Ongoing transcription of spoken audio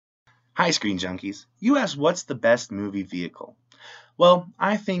Hi, Screen Junkies. You asked what's the best movie vehicle? Well,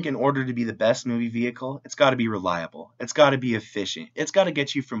 I think in order to be the best movie vehicle, it's got to be reliable. It's got to be efficient. It's got to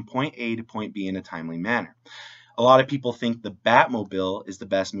get you from point A to point B in a timely manner. A lot of people think the Batmobile is the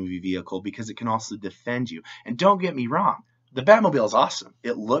best movie vehicle because it can also defend you. And don't get me wrong, the Batmobile is awesome.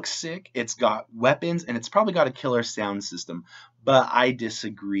 It looks sick, it's got weapons, and it's probably got a killer sound system. But I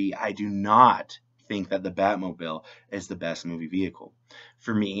disagree. I do not think that the Batmobile is the best movie vehicle.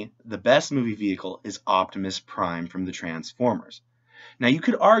 For me, the best movie vehicle is Optimus Prime from the Transformers. Now, you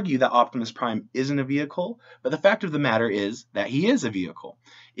could argue that Optimus Prime isn't a vehicle, but the fact of the matter is that he is a vehicle.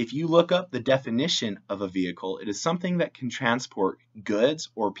 If you look up the definition of a vehicle, it is something that can transport goods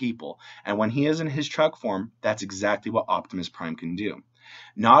or people. And when he is in his truck form, that's exactly what Optimus Prime can do.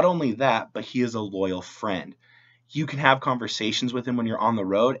 Not only that, but he is a loyal friend. You can have conversations with him when you're on the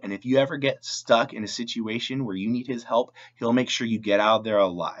road, and if you ever get stuck in a situation where you need his help, he'll make sure you get out of there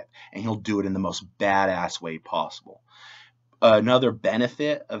alive, and he'll do it in the most badass way possible. Another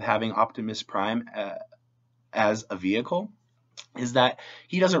benefit of having Optimus Prime as a vehicle is that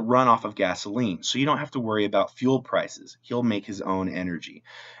he doesn't run off of gasoline, so you don't have to worry about fuel prices. He'll make his own energy.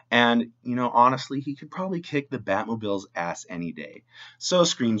 And, honestly, he could probably kick the Batmobile's ass any day. So,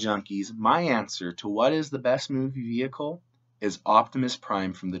 Screen Junkies, my answer to what is the best movie vehicle is Optimus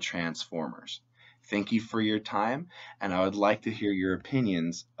Prime from the Transformers. Thank you for your time, and I would like to hear your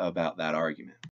opinions about that argument.